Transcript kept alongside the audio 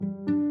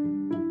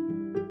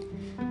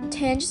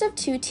Tangents of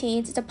Two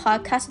Teens is a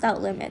podcast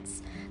without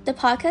limits. The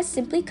podcast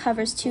simply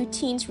covers two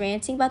teens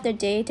ranting about their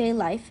day-to-day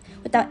life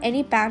without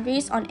any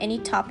boundaries on any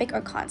topic or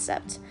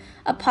concept.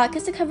 A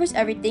podcast that covers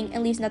everything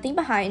and leaves nothing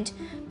behind.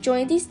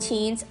 Join these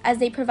teens as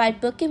they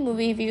provide book and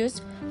movie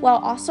reviews while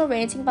also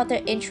ranting about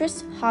their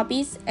interests,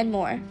 hobbies, and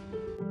more.